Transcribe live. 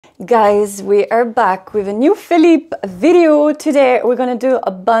Guys, we are back with a new Philip video. Today we're gonna do a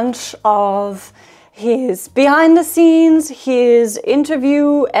bunch of his behind the scenes, his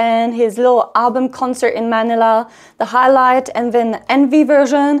interview and his little album concert in Manila, the highlight and then the Envy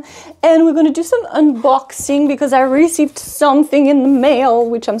version. And we're gonna do some unboxing because I received something in the mail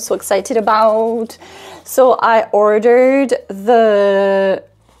which I'm so excited about. So I ordered the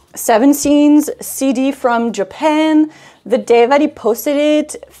 7sins CD from Japan the day that he posted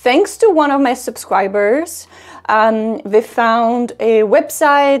it, thanks to one of my subscribers. They found a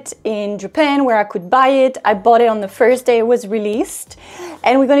website in Japan where I could buy it. I bought it on the first day it was released,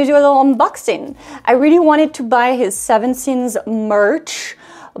 and we're gonna do a little unboxing. I really wanted to buy his 7sins merch,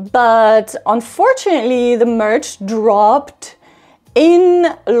 but unfortunately the merch dropped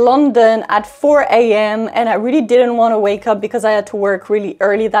in London at 4 a.m. and I really didn't want to wake up because I had to work really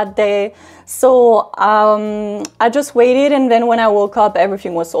early that day. So I just waited, and then when I woke up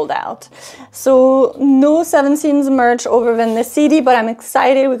everything was sold out. So no 7sins merch over than the CD, but I'm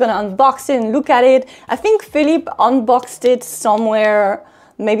excited. We're gonna unbox it and look at it. I think Philip unboxed it somewhere,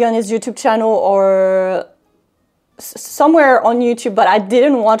 maybe on his YouTube channel or somewhere on YouTube, but I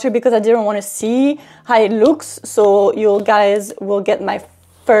didn't watch it because I didn't want to see how it looks. So you guys will get my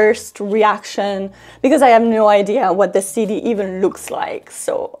first reaction because I have no idea what the CD even looks like.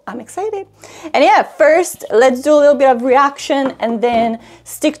 So I'm excited. And yeah, first let's do a little bit of reaction and then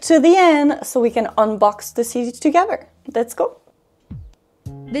stick to the end so we can unbox the CD together. Let's go.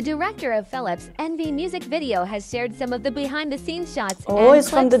 The director of FELIP'S Envy music video has shared some of the behind-the-scenes shots and it's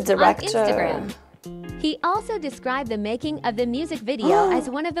from the clips director. on Instagram. He also described the making of the music video as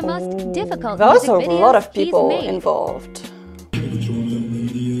one of the most difficult music videos he's made. There was a lot of people involved.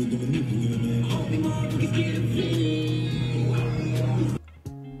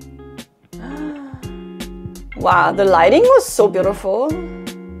 Wow, the lighting was so beautiful.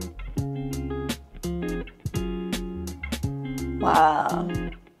 Wow.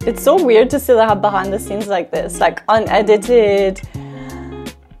 It's so weird to see that have behind the scenes like this, like unedited.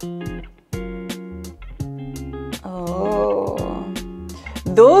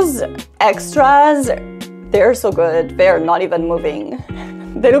 Those extras, they're so good. They're not even moving.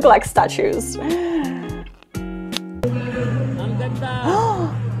 They look like statues.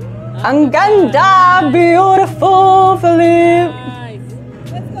 Ang ganda, beautiful, Philip.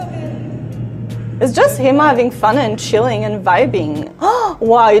 It's just him having fun and chilling and vibing.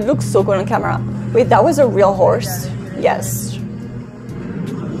 Wow, it looks so good on camera. Wait, that was a real horse? Yes.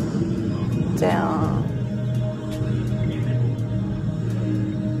 Damn.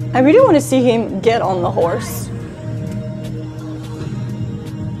 I really want to see him get on the horse.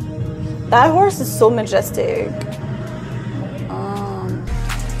 That horse is so majestic.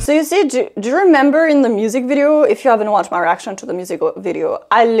 So you see, do you remember in the music video, if you haven't watched my reaction to the music video,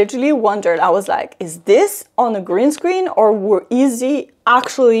 I literally wondered, I was like, is this on a green screen or is he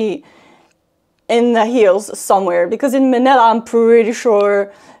actually in the hills somewhere? Because in Manila, I'm pretty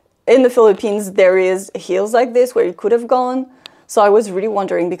sure in the Philippines, there is hills like this where he could have gone. So I was really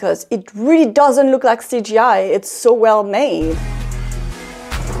wondering because it really doesn't look like CGI. It's so well made.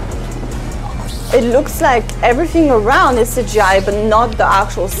 It looks like everything around is CGI, but not the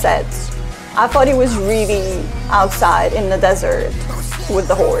actual set. I thought it was really outside in the desert with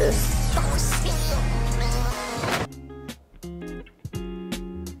the horse.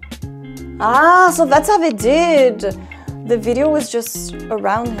 Ah, so that's how they did. The video was just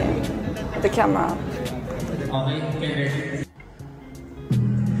around him, the camera.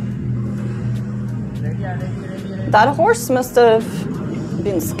 That horse must have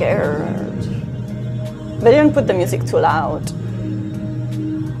been scared. They didn't put the music too loud.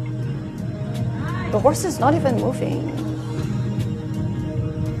 The horse is not even moving.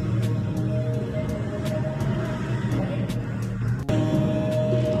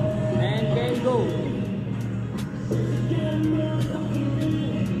 And then go.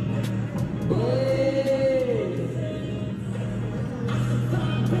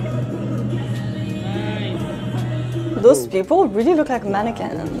 Those people really look like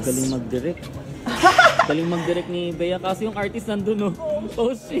mannequins. Galing mag-direct. Galing mag-direct ni Bea. Kasi yung artist nandun, no?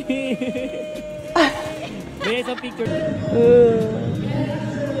 Oh, shit. Bea, sa picture.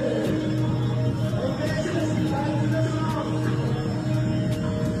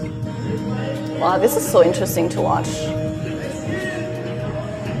 Wow, this is so interesting to watch.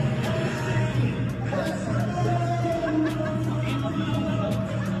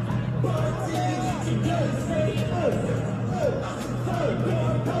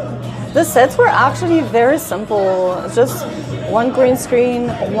 The sets were actually very simple. Just one green screen,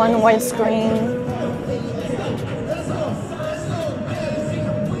 one white screen.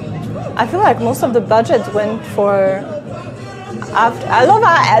 I feel like most of the budget went for after. I love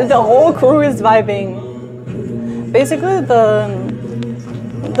how the whole crew is vibing. Basically,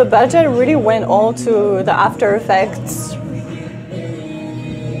 the budget really went all to the After Effects.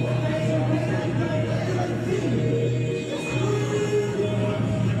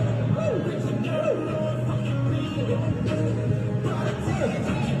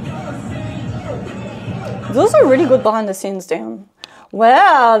 Those are really good behind the scenes, Dan.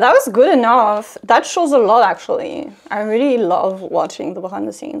 Well, that was good enough. That shows a lot, actually. I really love watching the behind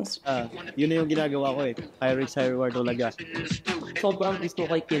the scenes. Yun na yung ginagawa ko eh. High risk, high reward talaga. Sobrang gusto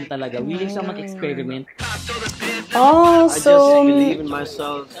kay Ken talaga. Willing siya mag-experiment. Oh, I so... just believe in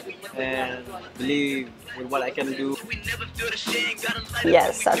myself and believe with what I can do.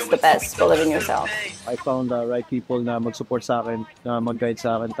 Yes, that's the best. Believe in yourself. I found the right people na mag-support sa akin, na mag-guide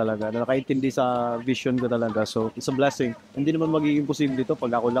sa akin talaga, na nakaintindi sa vision ko talaga. So, it's a blessing. Hindi naman magiging posible dito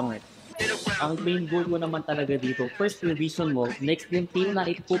pag ako lang eh. Ang main goal mo naman talaga dito, first yung vision mo, next yung team na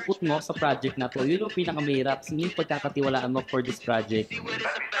ipuput mo sa project na to. Yun yung pinakamahirap. Sino yung pagkakatiwalaan mo for this project?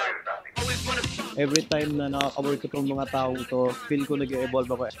 Every time na nakaka-work ko itong mga taong to, feel ko nag-evolve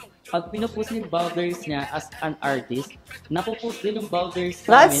ako eh. Pag pinupost niya yung boundaries niya as an artist, napopost din yung boundaries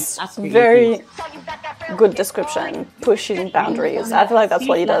namin That's as creative. very good description. Pushing boundaries. I feel like that's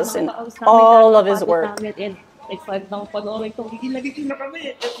what he does in all of his work. Excited na akong panoorin ito. Gigil na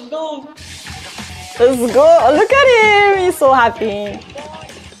kami. Let's go! Let's go! Look at him! He's so happy.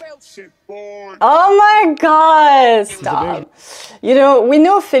 Oh my god! Stop. You know, we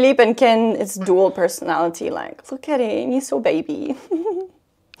know Philippe and Ken is dual personality. Like, look at him. He's so baby.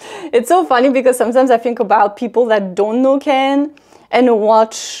 It's so funny because sometimes I think about people that don't know Ken and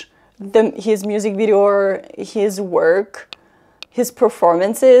watch his music video or his work, his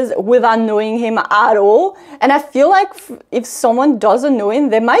performances without knowing him at all. And I feel like if someone doesn't know him,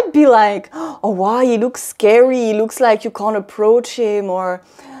 they might be like, oh wow, he looks scary, he looks like you can't approach him, or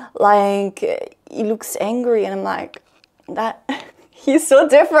like he looks angry. And I'm like, that he's so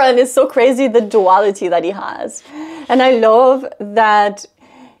different. It's so crazy, the duality that he has. And I love that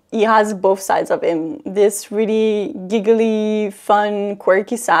he has both sides of him, this really giggly, fun,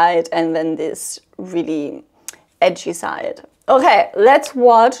 quirky side, and then this really edgy side. Okay, let's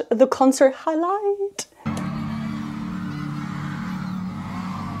watch the concert highlight.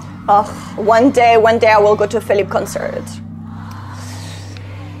 Oh, one day I will go to a FELIP concert.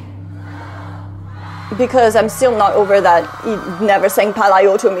 Because I'm still not over that he never sang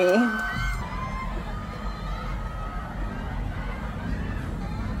Palayo to me.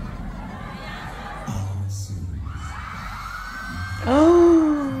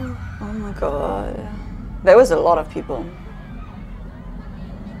 Oh my god. There was a lot of people.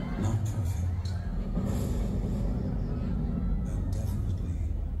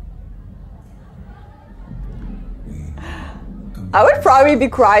 I would probably be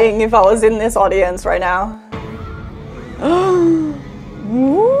crying if I was in this audience right now.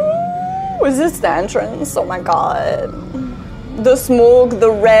 Ooh, is this the entrance? Oh my god. The smoke,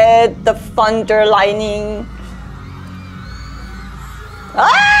 the red, the thunder lightning.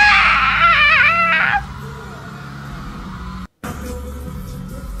 Ah!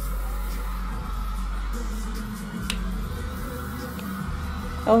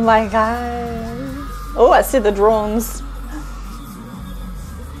 Oh my god. Oh, I see the drones.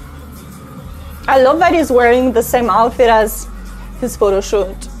 I love that he's wearing the same outfit as his photo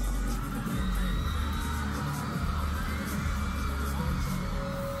shoot.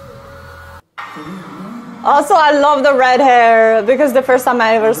 Also, I love the red hair because the first time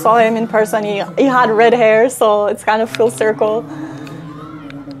I ever saw him in person, he had red hair, so it's kind of full circle.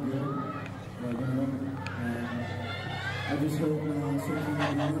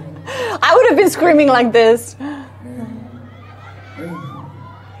 I would have been screaming like this.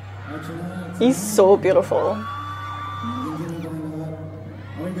 He's so beautiful.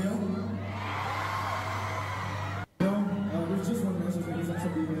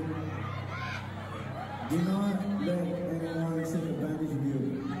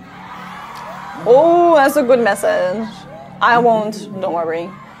 Oh, that's a good message. I won't, don't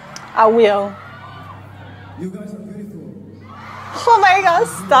worry. I will. You guys are beautiful. Oh my god,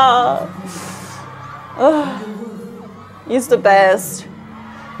 stop. Ugh. He's the best.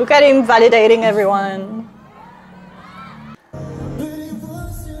 Look at him validating everyone.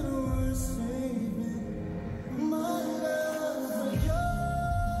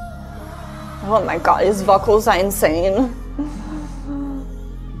 Oh my god, his vocals are insane.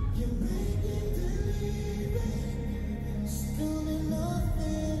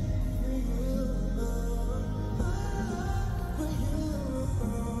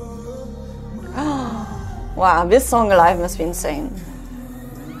 Wow, this song live must be insane.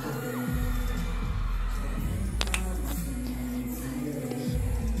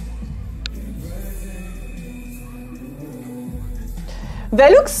 They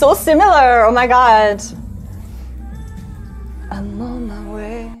look so similar, oh my god. I'm on my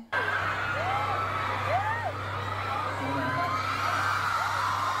way.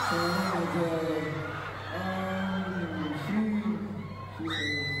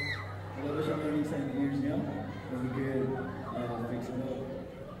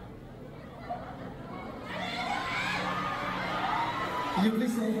 Can you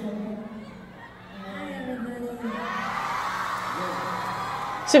please say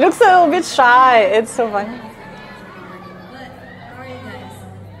She looks a little bit shy. It's so funny. How are you guys?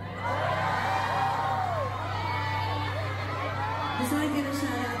 Just want to give a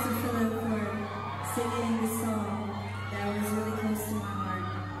shout out to Philip for singing this song that was really close to my heart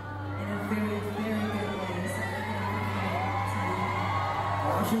in a very, very good way. So I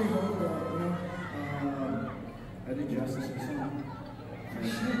actually hope that, I did justice to the song.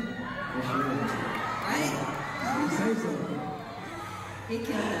 Say so. He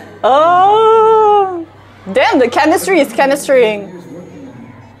killed it. Oh, damn! The chemistry is chemistrying.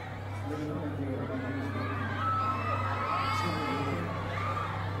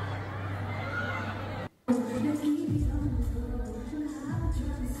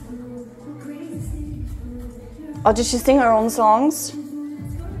 Oh, did she sing her own songs?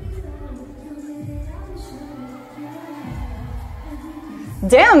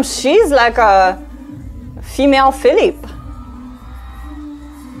 Damn, she's like a female Philip.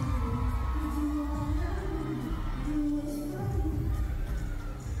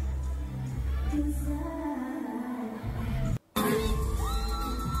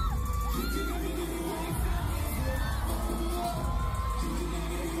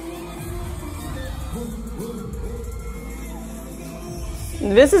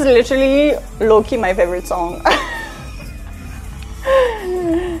 This is literally low-key my favorite song.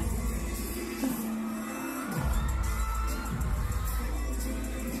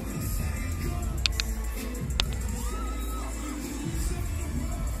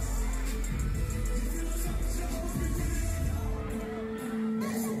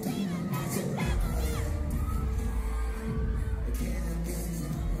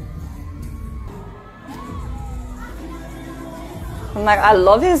 I'm like, I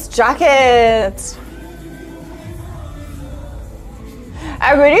love his jacket.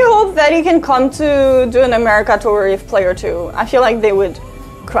 I really hope that he can come to do an America tour if Player 2. I feel like they would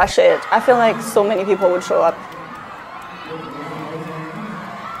crush it. I feel like so many people would show up.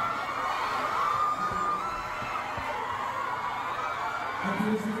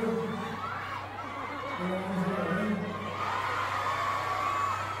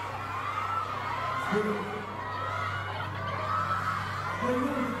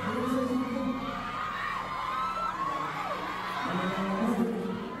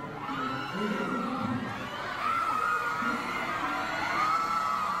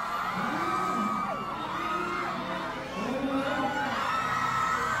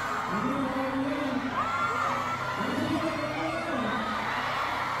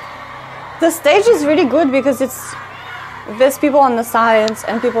 The stage is really good because there's people on the sides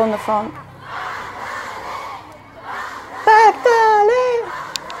and people in the front. Back-dale,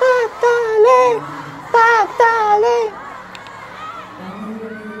 back-dale, back-dale.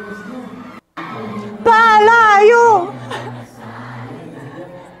 Palayo.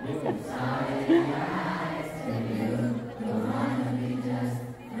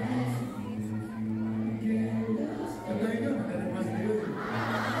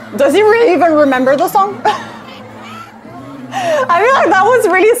 Does he really even remember the song? I feel like that was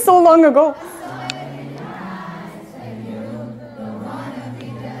really so long ago.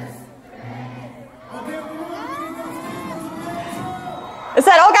 It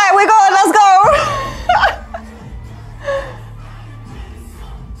said, okay, we go, let's go.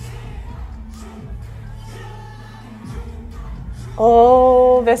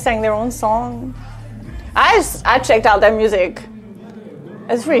 Oh, they sang their own song. I checked out their music.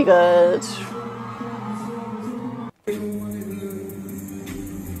 It's pretty good.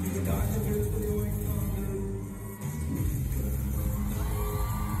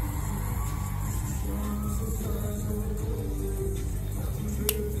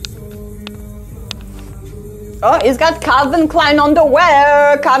 Oh, he's got Calvin Klein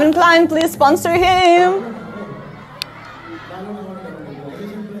underwear. Calvin Klein, please sponsor him.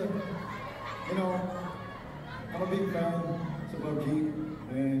 I'm a big fan sa PUBG,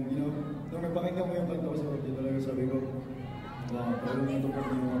 and nung nagpakita mo yung kanta ko sa PUBG, talaga sabi ko, wow, parang natupad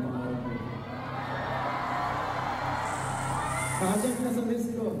yung mga pangarap ko. Nakadyan na sa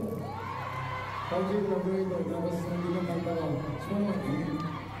list ko. Project number ito, tapos nandun ang kanta ko. Gusto mo mag-G.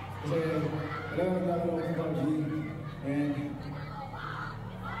 Kasi alam mo naglalaro ko sa PUBG. And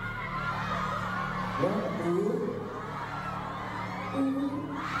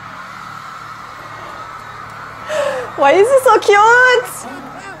Why is he so cute?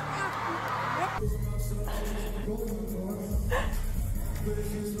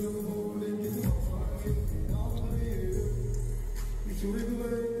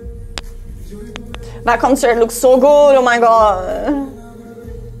 That concert looks so good, oh my god.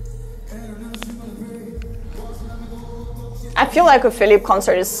 I feel like a Philip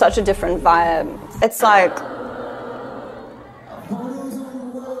concert is such a different vibe. It's like...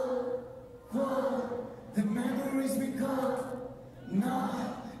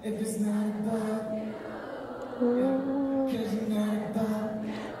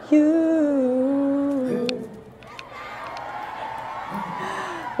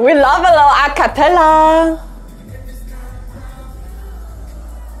 We love a little a cappella.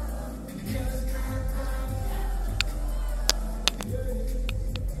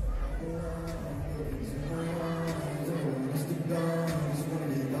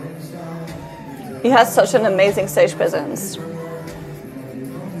 He has such an amazing stage presence.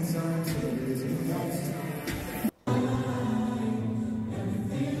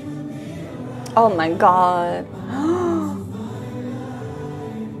 Oh my god.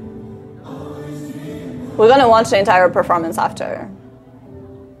 We're gonna watch the entire performance after.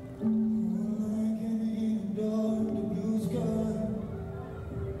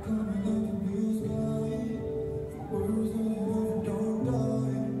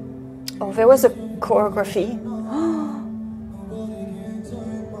 Oh, there was a choreography.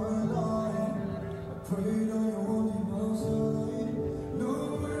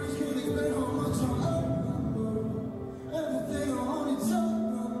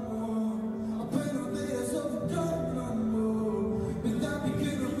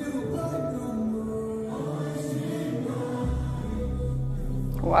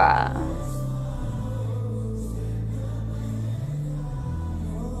 Wow.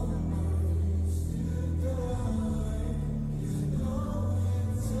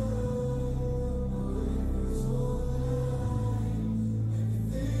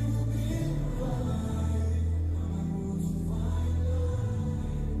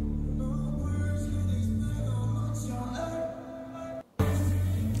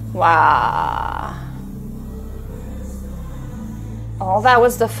 Wow. Oh, that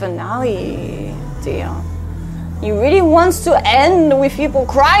was the finale. Damn. He really wants to end with people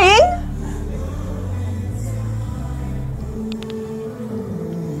crying?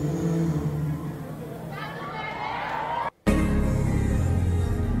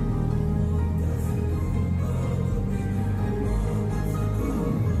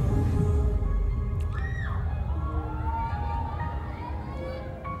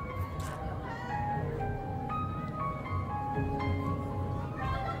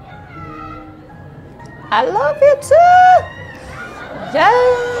 I love you too.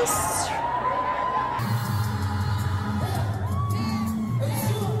 Yes.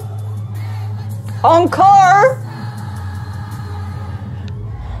 Encore.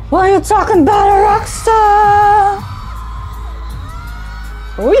 What are you talking about, a rock star?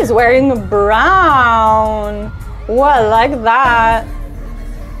 Oh, he's wearing brown. Oh, I like that.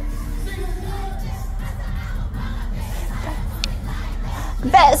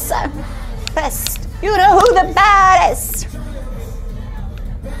 Best. You know who the baddest.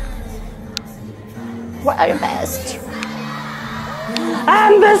 What are you best?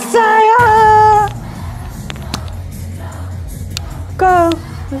 I'm Messiah. Go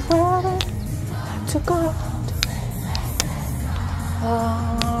to go.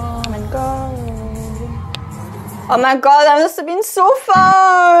 And go. Oh my god, that must have been so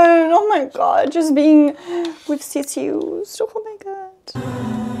fun. Oh my god, just being with CTUs. Oh my god.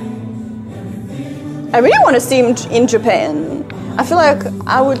 I really want to see him in Japan. I feel like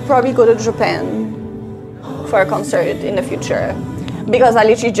I would probably go to Japan for a concert in the future because I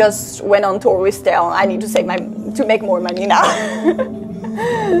literally just went on tour with Stell. I need to save to make more money now.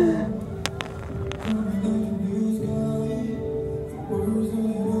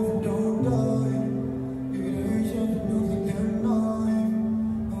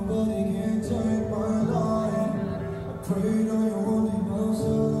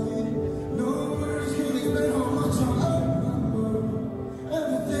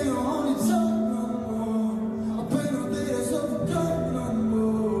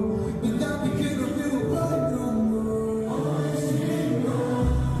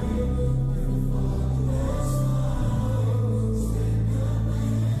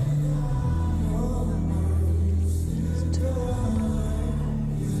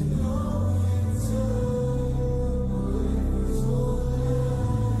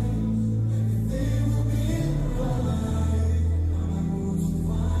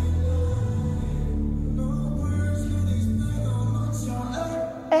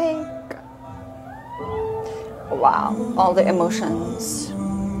 all the emotions.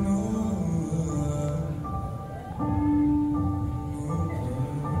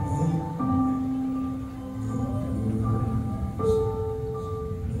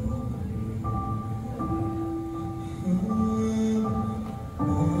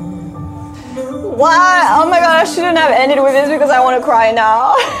 Why? Oh my god, I shouldn't have ended with this because I want to cry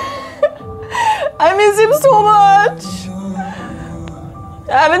now. I miss him so much.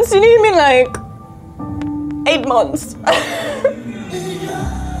 I haven't seen him in like 8 months.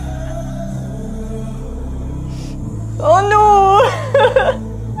 Oh no.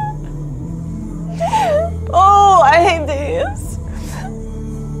 Oh, I hate this.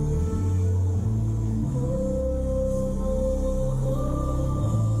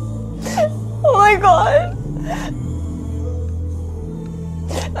 Oh my god.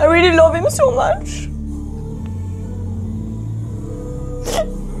 I really love him so much.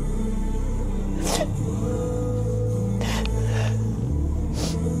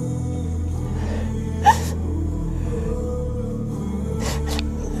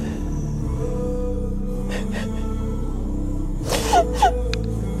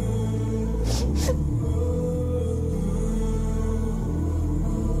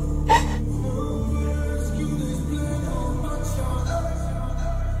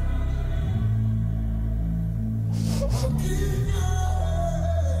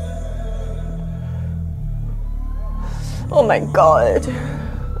 Oh my god.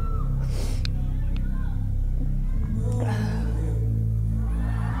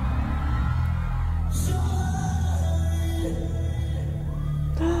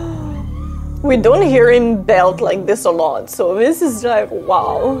 We don't hear him belt like this a lot, so this is like,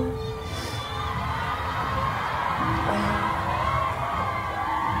 wow.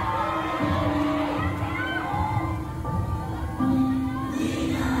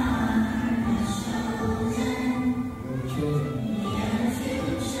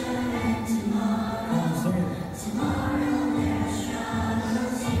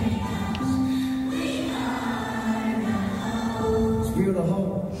 Spirit of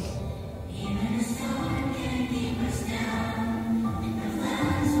hope.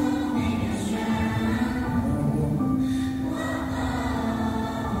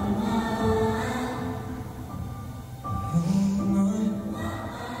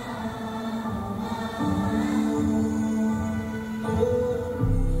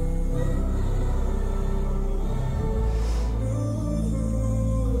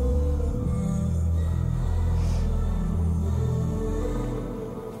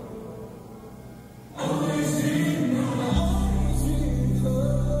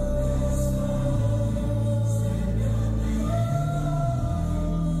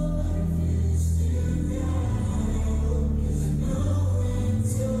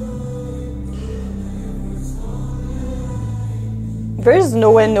 There's no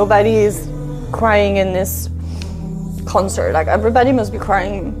way nobody is crying in this concert. Like, everybody must be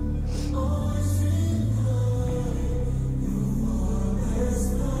crying.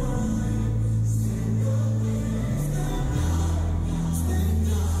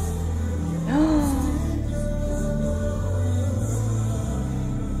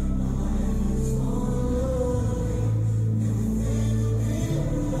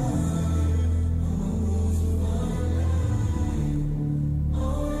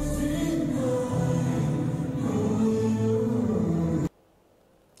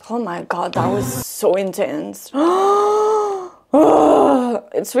 Oh my god, that was so intense.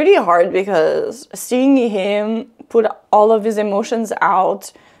 It's really hard because seeing him put all of his emotions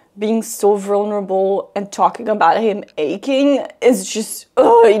out, being so vulnerable and talking about him aching is just,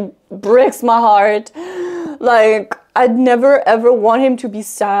 it breaks my heart. Like, I'd never ever want him to be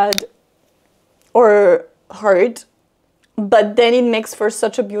sad or hurt, but then it makes for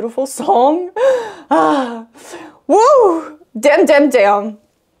such a beautiful song. Woo! Damn, damn, damn.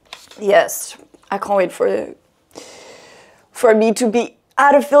 Yes, I can't wait for me to be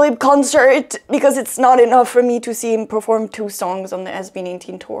at a Philip concert, because it's not enough for me to see him perform 2 songs on the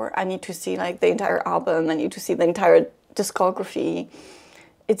SB19 tour. I need to see like the entire album. I need to see the entire discography.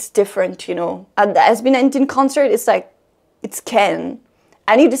 It's different, you know. At the SB19 concert, it's like, it's Ken.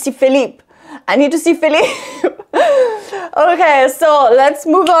 I need to see Philip. I need to see Philip. Okay, so let's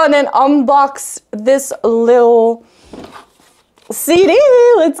move on and unbox this little CD.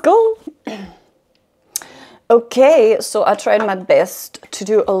 Let's go. Okay, so I tried my best to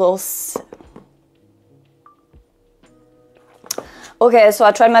do a little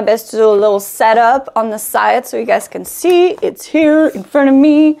setup on the side so you guys can see it's here in front of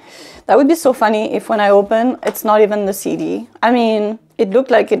me. That would be so funny if when I open, it's not even the CD. I mean, it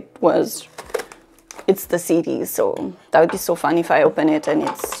looked like it was it's the CD. So that would be so fun if I open it and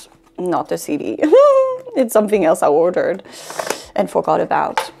it's not a CD. It's something else I ordered and forgot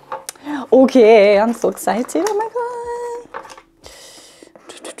about. Okay, I'm so excited. Oh my god.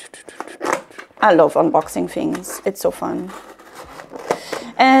 I love unboxing things. It's so fun.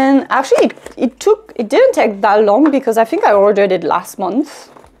 And actually it didn't take that long because I think I ordered it last month.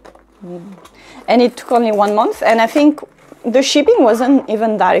 And it took only 1 month, and I think the shipping wasn't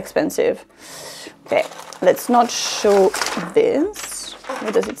even that expensive. Okay, let's not show this.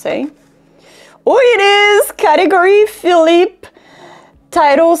 What does it say? Oh, it is! Category FELIP,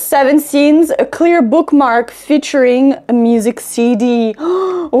 title 7sins, a clear bookmark featuring a music CD.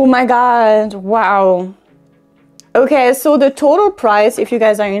 Oh my god, wow. Okay, so the total price, if you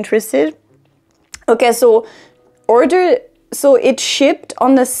guys are interested. Okay, so it shipped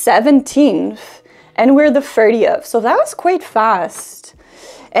on the 17th and we're the 30th, so that was quite fast.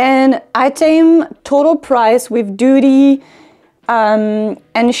 And item total price with duty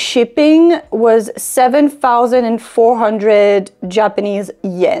and shipping was 7,400 Japanese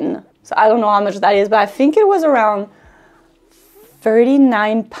yen. So I don't know how much that is, but I think it was around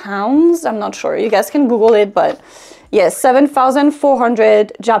 39 pounds. I'm not sure. You guys can Google it, but yes,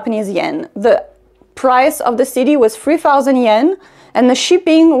 7,400 Japanese yen. The price of the CD was 3,000 yen and the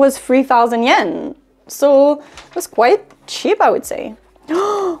shipping was 3,000 yen. So it was quite cheap, I would say.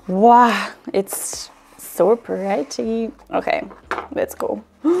 Wow, it's so pretty. Okay, let's go.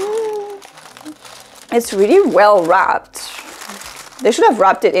 It's really well wrapped. They should have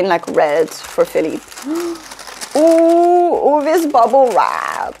wrapped it in like red for Philippe. Ooh, this bubble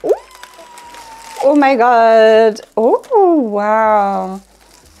wrap. Ooh. Oh my god. Oh, wow.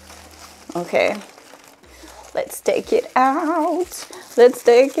 Okay. Let's take it out. Let's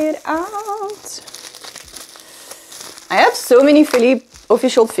take it out. I have so many Philippe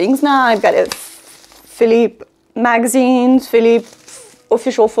official things now. I've got a Philippe magazines, Philippe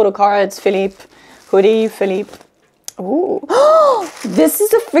official photo cards, Philippe hoodie, Philippe. Ooh. This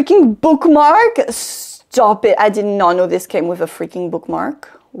is a freaking bookmark. Stop it. I did not know this came with a freaking bookmark.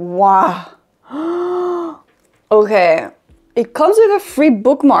 Wow. Okay. It comes with a free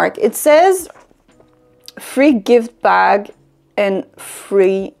bookmark. It says free gift bag and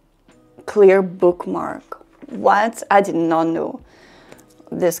free clear bookmark. What? I did not know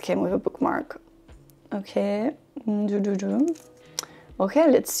this came with a bookmark. Okay. Okay,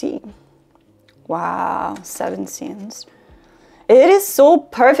 let's see. Wow, 7sins. It is so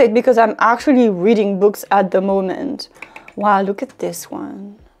perfect because I'm actually reading books at the moment. Wow, look at this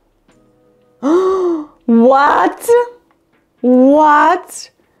one. What?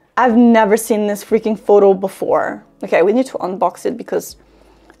 What? I've never seen this freaking photo before. Okay, we need to unbox it because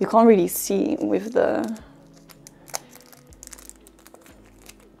you can't really see with the...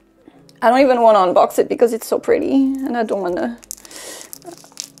 I don't even want to unbox it because it's so pretty and I don't want to...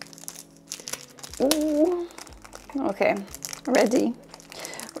 Ooh. Okay, ready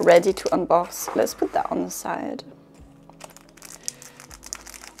to unbox. Let's put that on the side.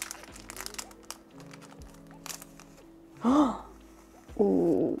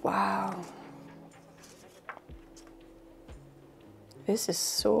 Ooh, wow. This is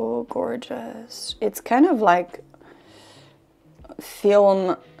so gorgeous. It's kind of like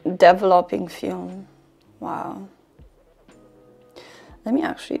film, developing film. Wow. Let me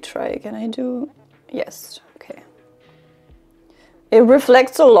actually try. Can I do... Yes, okay. It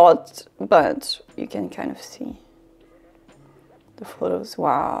reflects a lot, but you can kind of see the photos.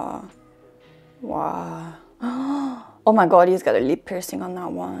 Wow. Wow. Oh my god, he's got a lip piercing on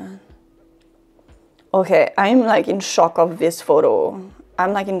that one. Okay, I'm like in shock of this photo.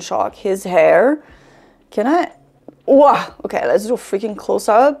 I'm like in shock. His hair. Can I... Wow. Okay, let's do a freaking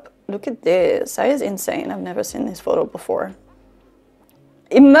close-up. Look at this. That is insane. I've never seen this photo before.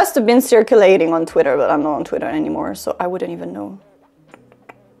 It must have been circulating on Twitter, but I'm not on Twitter anymore, so I wouldn't even know.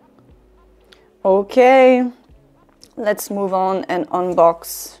 Okay. Let's move on and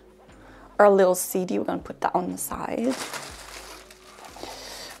unbox our little CD. We're gonna put that on the side.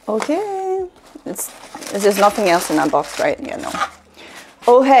 Okay. There's nothing else in that box, right? Yeah, no.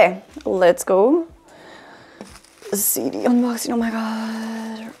 Okay, let's go. CD unboxing. Oh my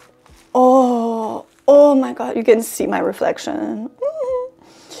god. Oh my god, you can see my reflection.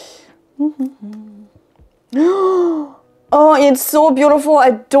 Oh, it's so beautiful.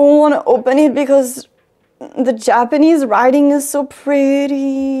 I don't want to open it because the Japanese writing is so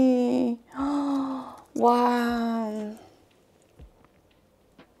pretty. Wow.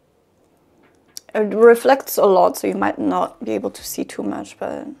 It reflects a lot, so you might not be able to see too much,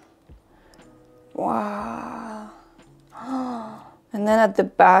 but wow. And then at the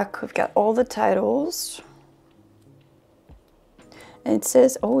back, we've got all the titles. And it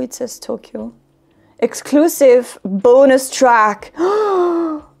says, oh, it says Tokyo. Exclusive bonus track.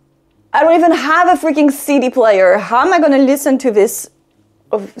 I don't even have a freaking CD player. How am I gonna listen to this?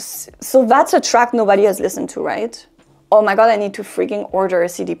 So that's a track nobody has listened to, right? Oh my God, I need to freaking order a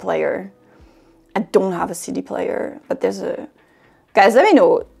CD player. I don't have a CD player, but there's a... Guys, let me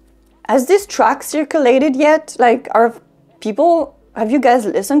know. Has this track circulated yet? Like, have you guys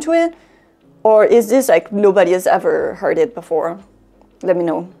listened to it? Or is this like nobody has ever heard it before? Let me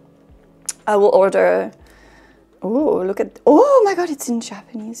know. I will order... Oh, look at... Oh my God, it's in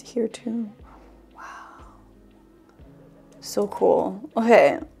Japanese here too. Wow. So cool.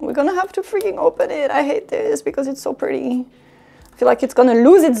 Okay, we're gonna have to freaking open it. I hate this because it's so pretty. I feel like it's gonna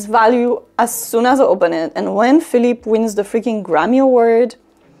lose its value as soon as I open it. And when Philippe wins the freaking Grammy Award,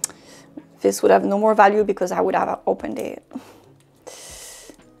 this would have no more value because I would have opened it.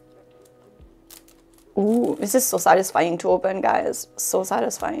 Ooh, this is so satisfying to open, guys. So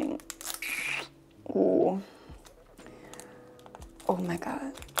satisfying. Ooh. Oh my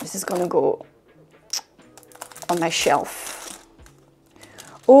God. This is gonna go on my shelf.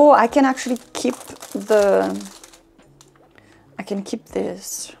 Oh, I can actually keep I can keep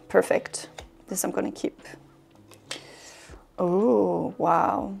this. Perfect. This I'm gonna keep. Oh,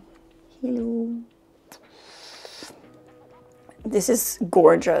 wow. Hello. This is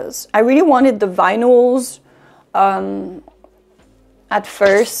gorgeous. I really wanted the vinyls at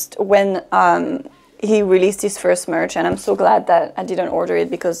first when he released his first merch, and I'm so glad that I didn't order it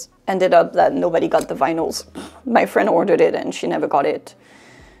because ended up that nobody got the vinyls. My friend ordered it and she never got it.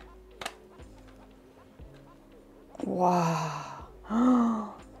 Wow.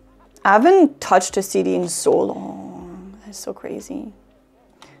 I haven't touched a CD in so long. That's so crazy.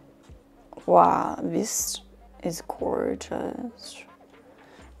 Wow, this is gorgeous.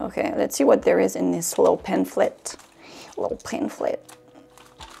 Okay, let's see what there is in this little pamphlet.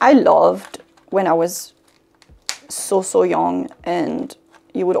 I loved when I was so young and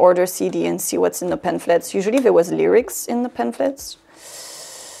you would order CD and see what's in the pamphlets. Usually there was lyrics in the pamphlets.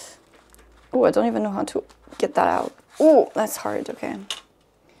 Oh, I don't even know how to get that out. Oh, that's hard. Okay.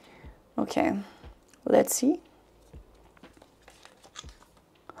 Okay, let's see.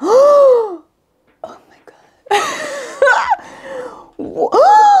 Oh my God.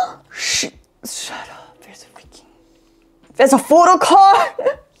 Shut up. There's a photo card.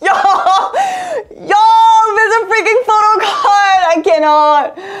 Yo, there's a freaking photo card. I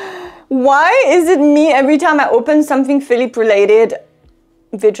cannot. Why is it me every time I open something Philippe related,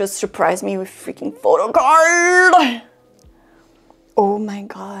 they just surprise me with freaking photo card? Oh my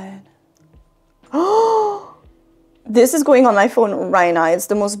God. Oh, this is going on my phone right now. It's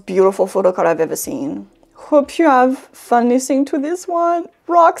the most beautiful photo card I've ever seen. Hope you have fun listening to this one.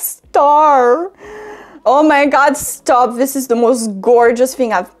 Rock star. Oh my God, stop. This is the most gorgeous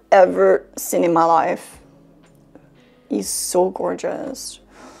thing I've ever seen in my life. He's so gorgeous.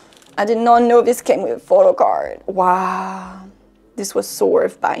 I did not know this came with a photo card. Wow. This was so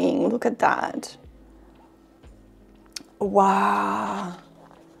worth buying. Look at that. Wow.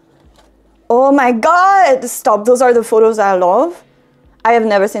 Oh my God, stop. Those are the photos I love. I have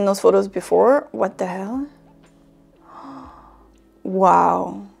never seen those photos before. What the hell?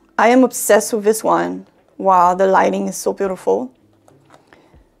 Wow. I am obsessed with this one. Wow, the lighting is so beautiful.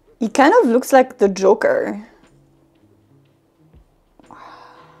 He kind of looks like the Joker.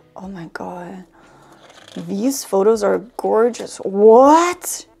 Oh my God. These photos are gorgeous.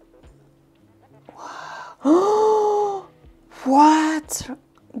 What? Wow. What?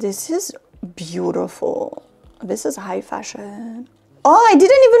 This is beautiful. This is high fashion. Oh, I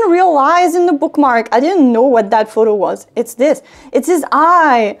didn't even realize in the bookmark. I didn't know what that photo was. It's this. It's his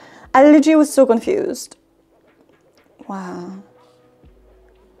eye. I literally was so confused. Wow.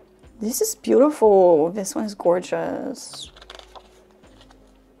 This is beautiful. This one is gorgeous.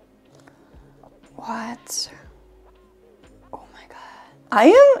 What? Oh my God. I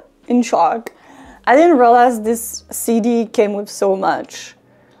am in shock. I didn't realize this CD came with so much.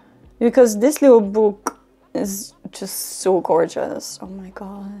 Because this little book is just so gorgeous. Oh my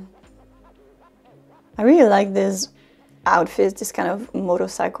God. I really like this outfit, this kind of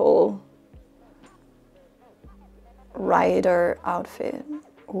motorcycle rider outfit.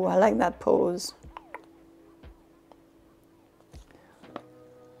 Oh, I like that pose.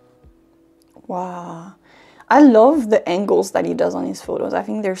 Wow. I love the angles that he does on his photos. I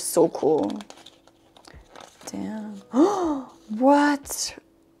think they're so cool. Damn. What?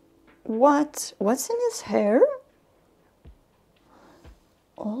 What? What's in his hair?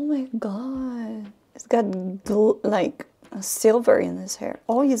 Oh my God. It's got like silver in his hair.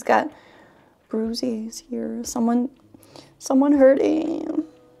 Oh, he's got bruises here. Someone hurt him.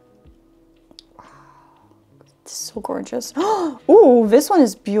 Wow, this is so gorgeous. Oh, this one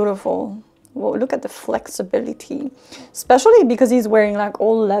is beautiful. Whoa, look at the flexibility, especially because he's wearing like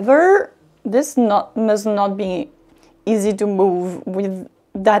all leather. This must not be easy to move with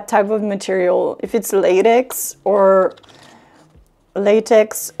that type of material. If it's latex or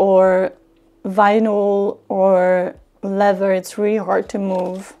vinyl or leather, it's really hard to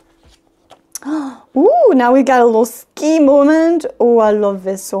move. Ooh, now we got a little ski moment. Oh, I love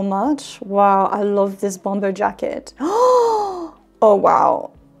this so much. Wow, I love this bomber jacket. Oh,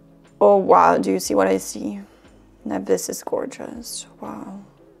 wow. Oh, wow. Do you see what I see? Now, this is gorgeous. Wow.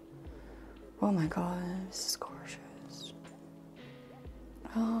 Oh, my God. This is gorgeous.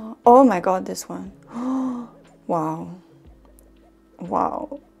 Oh, my God, this one. Wow.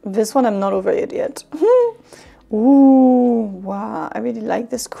 Wow. This one, I'm not over it yet. Ooh, wow. I really like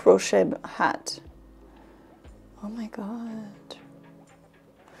this crochet hat. Oh, my God.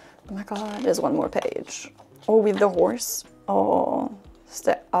 Oh, my God. There's one more page. Oh, with the horse. Oh, it's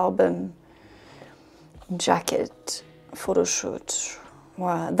the album jacket photo shoot.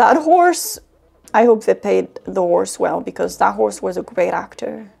 Wow. That horse, I hope they paid the horse well, because that horse was a great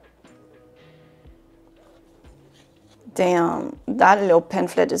actor. Damn, that little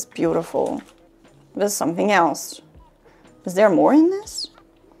pamphlet is beautiful. There's something else. Is there more in this?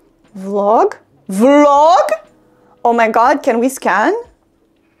 Vlog? Vlog? Oh my God, can we scan?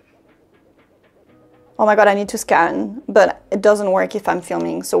 Oh my God, I need to scan, but it doesn't work if I'm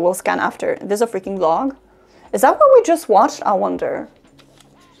filming, so we'll scan after. There's a freaking vlog? Is that what we just watched? I wonder.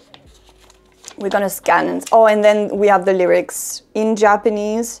 We're gonna scan and, oh, and then we have the lyrics in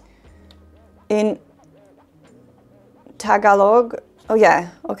Japanese, in Tagalog. Oh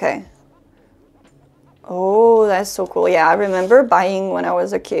yeah, okay. Oh, that's so cool. Yeah, I remember buying when I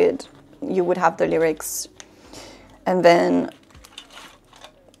was a kid. You would have the lyrics. And then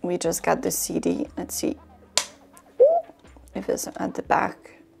we just got the CD. Let's see if it's at the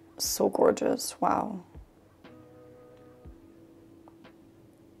back. So gorgeous. Wow.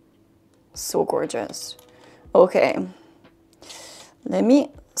 So gorgeous. Okay. Let me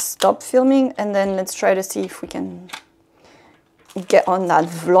stop filming and then let's try to see if we can get on that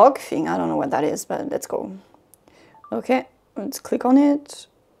vlog thing. I don't know what that is, but let's go. Okay, let's click on it.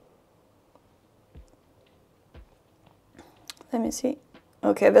 Let me see.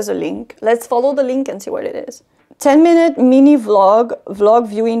 Okay, there's a link. Let's follow the link and see what it is. 10-minute mini vlog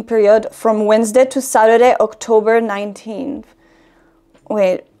viewing period from Wednesday to Saturday, October 19th.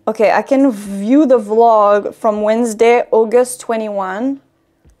 Wait, okay, I can view the vlog from Wednesday, August 21.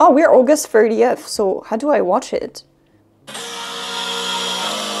 Oh, we're August 30th, so how do I watch it?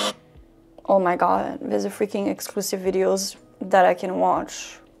 Oh my God, there's a freaking exclusive videos that I can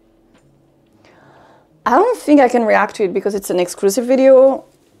watch. I don't think I can react to it because it's an exclusive video,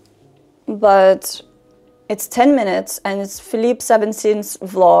 but it's 10 minutes and it's FELIP 7sins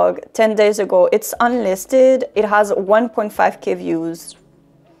vlog 10 days ago. It's unlisted. It has 1.5k views,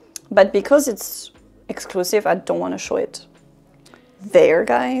 but because it's exclusive, I don't want to show it there,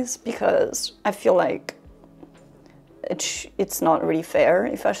 guys, because I feel like it's not really fair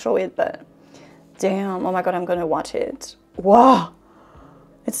if I show it, but damn, oh my God, I'm gonna watch it. Wow,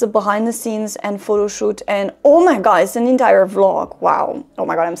 it's the behind the scenes and photo shoot, and oh my God, it's an entire vlog. Wow, oh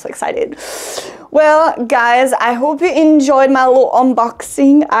my God, I'm so excited. Well, guys, I hope you enjoyed my little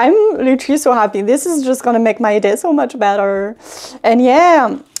unboxing. I'm literally so happy. This is just gonna make my day so much better. And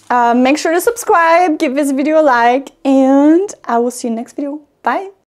yeah, make sure to subscribe, give this video a like, and I will see you next video. Bye.